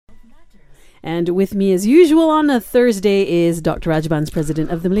And with me as usual on a Thursday is Dr. Rajbans, President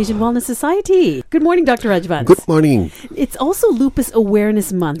of the Malaysian Wellness Society. Good morning, Dr. Rajbans. Good morning. It's also Lupus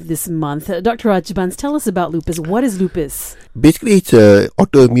Awareness Month this month. Dr. Rajbans, tell us about lupus. What is lupus? Basically, it's a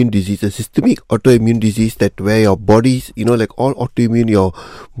autoimmune disease, a systemic autoimmune disease that where your body's, like all autoimmune, your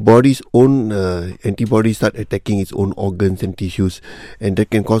body's own antibodies start attacking its own organs and tissues, and that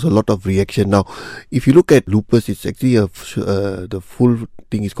can cause a lot of reaction. Now, if you look at lupus, it's actually the full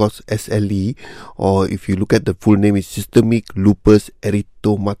thing is called SLE, or if you look at the full name, it's systemic lupus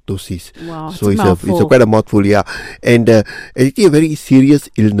erythematosus. Wow, so it's quite a mouthful, yeah. And actually a very serious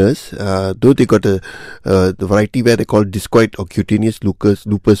illness, though they got the variety where they call discoid or cutaneous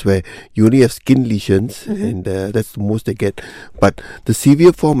lupus, where you only have skin lesions, and that's the most they get. But the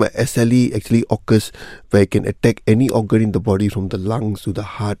severe form of SLE actually occurs where it can attack any organ in the body, from the lungs to the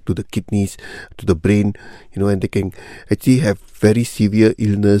heart to the kidneys to the brain, and they can actually have very severe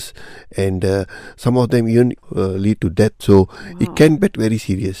illness, and some of them even lead to death. So it can get very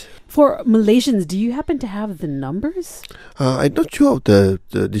serious. For Malaysians, do you happen to have the numbers? I'm not sure of the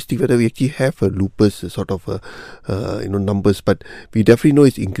district whether we actually have a lupus sort of numbers, but we definitely know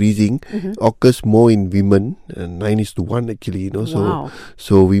it's increasing. Occurs more in women, 9:1 actually. Wow.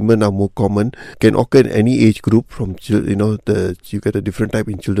 So women are more common. Can occur in any age group from you get a different type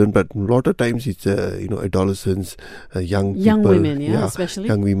in children, but a lot of times it's adolescents, young people, women, especially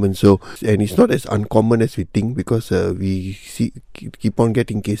young women. So, and it's not as uncommon as we think, because we keep on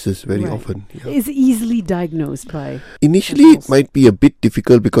getting cases very often. Is easily diagnosed by initially it might be a bit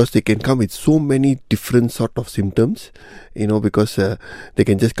difficult, because they can come with so many different sort of symptoms, because they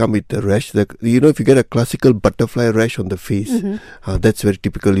can just come with a rash. If you get a classical butterfly rash on the face, that's very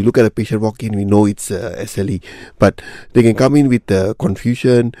typical. You look at a patient walk in, we know it's SLE, but they can come in with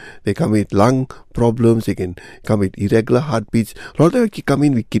confusion, they come with lung problems, they can come with irregular heartbeats. A lot of them actually come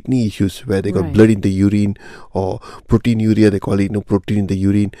in with kidney issues where they got blood in the urine, or proteinuria, they call it, protein in the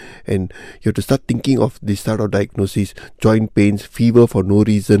urine, and you have to start thinking of this sort of diagnosis. Joint pains, fever for no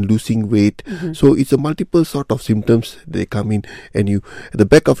reason, losing weight. So it's a multiple sort of symptoms they come in, and you, at the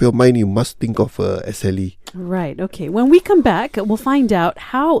back of your mind, you must think of SLE. Right, okay. When we come back, we'll find out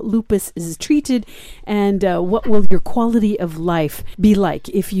how lupus is treated, and what will your quality of life be like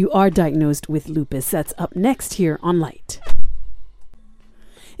if you are diagnosed with lupus. That's up next here on Lite.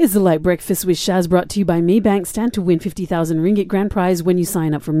 It's the Lite Breakfast with Shaz, brought to you by Maybank. Stand to win 50,000 ringgit grand prize when you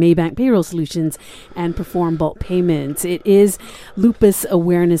sign up for Maybank Payroll Solutions and perform bulk payments. It is Lupus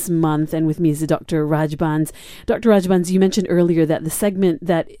Awareness Month, and with me is Dr. Rajbans. Dr. Rajbans, you mentioned earlier that the segment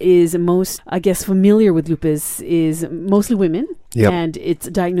that is most, familiar with lupus is mostly women. Yep. And it's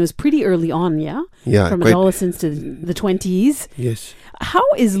diagnosed pretty early on, from adolescence to the 20s. Yes. How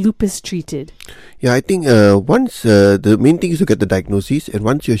is lupus treated? Yeah, I think once the main thing is to get the diagnosis, and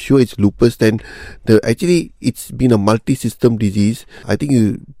once you're sure it's lupus, then it's been a multi-system disease. I think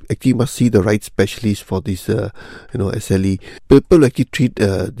you actually must see the right specialist for this SLE. People actually treat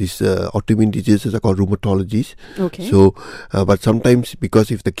these autoimmune diseases are called rheumatologists. Okay. So, but sometimes, because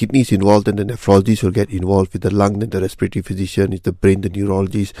if the kidney is involved, then the nephrologist will get involved. With the lung, then the respiratory physician. Is the brain, the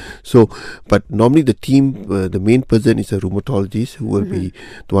neurologist. So, but normally the team, the main person is a rheumatologist who will be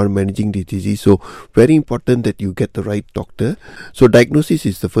the one managing the disease. So, very important that you get the right doctor. So, diagnosis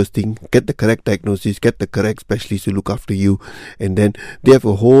is the first thing. Get the correct diagnosis, get the correct specialist to look after you, and then they have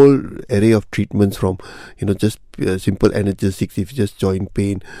a whole array of treatments, from just simple analgesics if just joint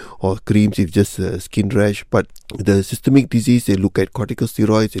pain, or creams if just skin rash. But the systemic disease, they look at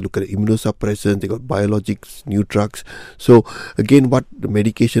corticosteroids, they look at immunosuppressants, they got biologics, new drugs. So again, what the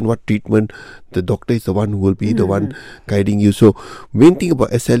medication, what treatment, the doctor is the one who will be the one guiding you. So main thing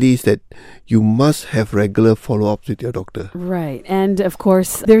about SLE is that you must have regular follow-ups with your doctor. Right. And of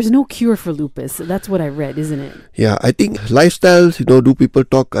course, there's no cure for lupus. That's what I read, isn't it? Yeah, I think lifestyles, do people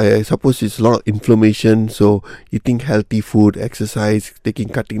talk? I suppose it's a lot of inflammation. So eating healthy food, exercise,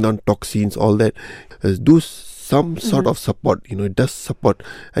 cutting down toxins, all that. Do some sort of support, it does support.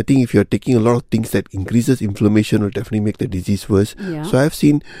 I think if you're taking a lot of things that increases inflammation, will definitely make the disease worse. Yeah. So I've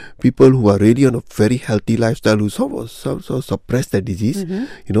seen people who are really on a very healthy lifestyle who sort of suppress that disease,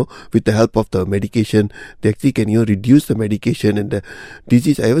 with the help of the medication. They actually can reduce the medication and the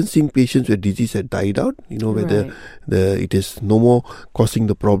disease. I haven't seen patients where disease had died out, where it is no more causing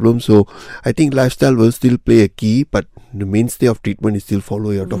the problem. So I think lifestyle will still play a key, but the mainstay of treatment is still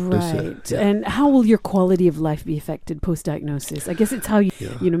follow your doctors. Right. And how will your quality of life be affected post-diagnosis? I guess it's how you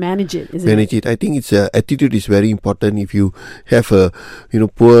manage it, isn't it? Manage it. I think it's attitude is very important. If you have a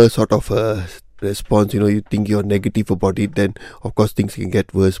poor sort of response, you think you're negative about it, then of course things can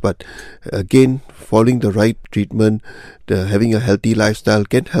get worse. But again, following the right treatment, having a healthy lifestyle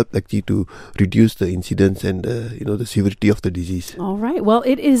can help actually to reduce the incidence and the severity of the disease. All right. Well,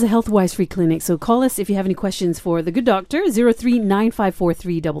 it is a HealthWise free clinic. So call us if you have any questions for the good doctor,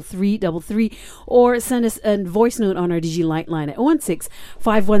 0395433333, or send us a voice note on our Digi Lite line at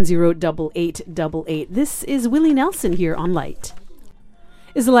 016-510-8888. This is Willie Nelson here on Lite.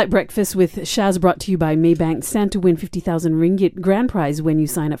 Is the Light Breakfast with Shaz, brought to you by Maybank. Stand to win 50,000 ringgit grand prize when you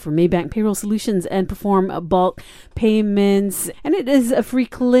sign up for Maybank Payroll Solutions and perform bulk payments. And it is a free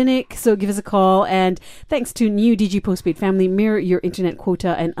clinic, so give us a call. And thanks to new DG Postpaid Family, mirror your internet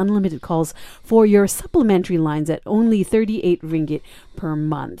quota and unlimited calls for your supplementary lines at only 38 ringgit per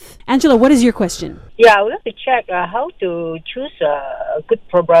month. Angela, what is your question? Yeah, I would like to check how to choose a good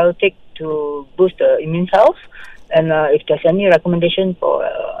probiotic to boost the immune health. And if there's any recommendation for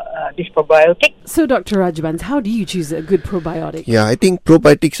this probiotic. So, Dr. Rajbans, how do you choose a good probiotic? Yeah, I think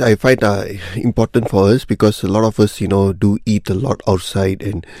probiotics I find are important for us because a lot of us, do eat a lot outside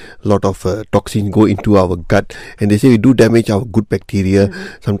and a lot of toxins go into our gut. And they say we do damage our good bacteria.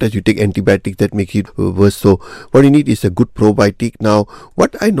 Mm-hmm. Sometimes you take antibiotics that make it worse. So, what you need is a good probiotic. Now,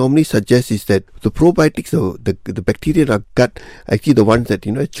 what I normally suggest is that the probiotics, the bacteria in our gut, actually the ones that,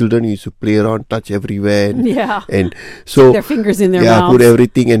 children used to play around, touch everywhere. And so their fingers in their mouth. Put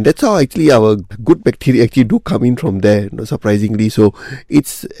everything, and that's how actually our good bacteria actually do come in from there, surprisingly. So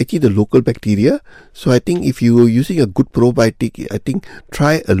it's actually the local bacteria. So I think if you're using a good probiotic, I think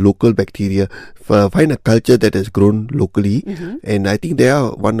try a local bacteria. Find a culture that has grown locally, mm-hmm. and I think there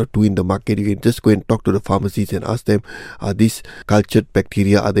are one or two in the market. You can just go and talk to the pharmacies and ask them, are these cultured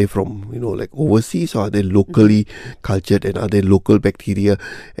bacteria, are they from like overseas, or are they locally mm-hmm. cultured, and are they local bacteria?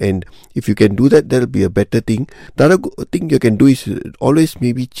 And if you can do that, that'll be a better thing. The other thing you can do is always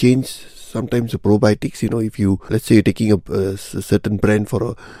maybe change sometimes the probiotics. If you, let's say you're taking a certain brand for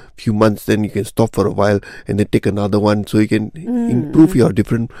a few months, then you can stop for a while and then take another one, so you can improve your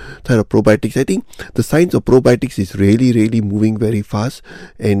different type of probiotics. I think the science of probiotics is really, really moving very fast,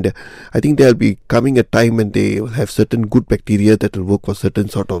 and I think there'll be coming a time when they will have certain good bacteria that will work for certain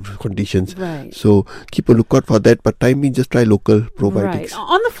sort of conditions. Right. So keep a lookout for that, but time being, just try local probiotics. Right.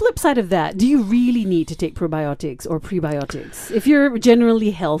 On the flip side of that, do you really need to take probiotics or prebiotics if you're generally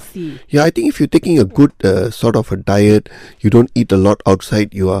healthy? Yeah, I think if you're taking a good sort of a diet, you don't eat a lot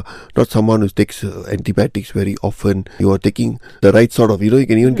outside, you are not someone who takes antibiotics very often, you are taking the right sort of, you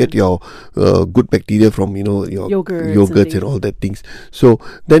can even get your good bacteria from, your yogurts and all that things. So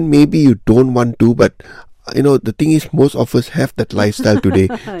then maybe you don't want to, but the thing is, most of us have that lifestyle today.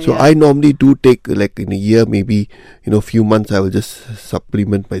 So I normally do take, like in a year, maybe, a few months, I will just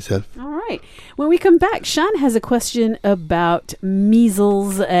supplement myself. All right. When we come back, Shan has a question about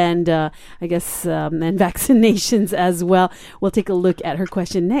measles and and vaccinations as well. We'll take a look at her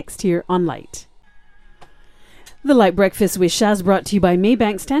question next here on Lite. The Light Breakfast with Shaz, brought to you by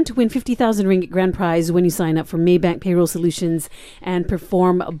Maybank. Stand to win 50,000 ringgit grand prize when you sign up for Maybank Payroll Solutions and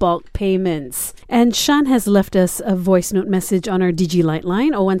perform bulk payments. And Shan has left us a voice note message on our Digi Lite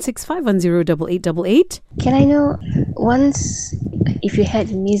line, 016-510-8888. Can I know, once if you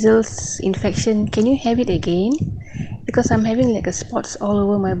had measles infection, can you have it again? Because I'm having like a spots all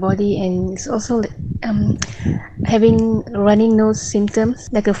over my body, and it's also having running nose symptoms,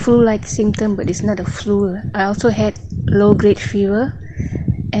 like a flu-like symptom, but it's not a flu. I also had low-grade fever,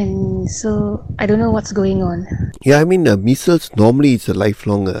 and so I don't know what's going on. Yeah, measles, normally it's a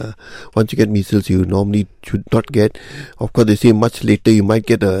lifelong, once you get measles, you normally should not get, of course they say much later you might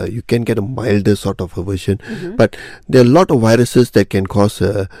get you can get a milder sort of a version, mm-hmm. but there are a lot of viruses that can cause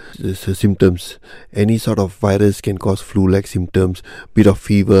symptoms. Any sort of virus can cause flu-like symptoms, bit of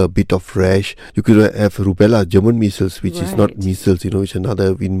fever, bit of rash. You could have rubella, German measles, which is not measles, which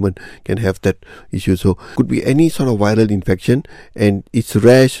another woman can have that issue. So could be any sort of viral infection, and it's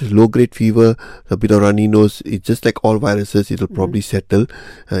rash, low-grade fever, a bit of runny nose. It's just like all viruses, it'll probably settle.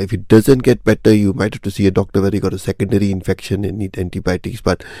 If it doesn't get better, you might have to see a doctor whether you got a secondary infection and need antibiotics.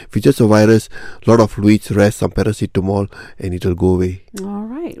 But if it's just a virus, a lot of fluids, rest, some paracetamol, and it'll go away. All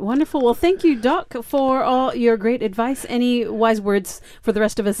right, wonderful. Well, thank you, Doc, for all your great advice. Any wise words for the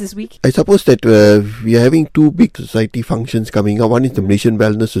rest of us this week? I suppose that we are having two big society functions coming up. One is the Malaysian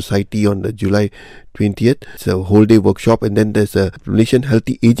Wellness Society on July 20th. It's a whole day workshop, and then there's a Malaysian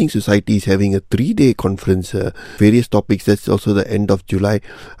Healthy Aging Society is having a 3-day conference, various topics. That's also the end of July.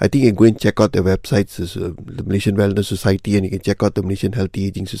 I think you can go and check out their websites, the Malaysian Wellness Society, and you can check out the Malaysian Healthy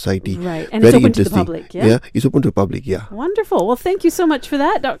Aging Society. Right, and very it's open to the public, yeah? Yeah, it's open to the public, yeah. Wonderful. Well, thank you so much for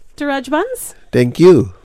that, Dr. Rajbans. Thank you.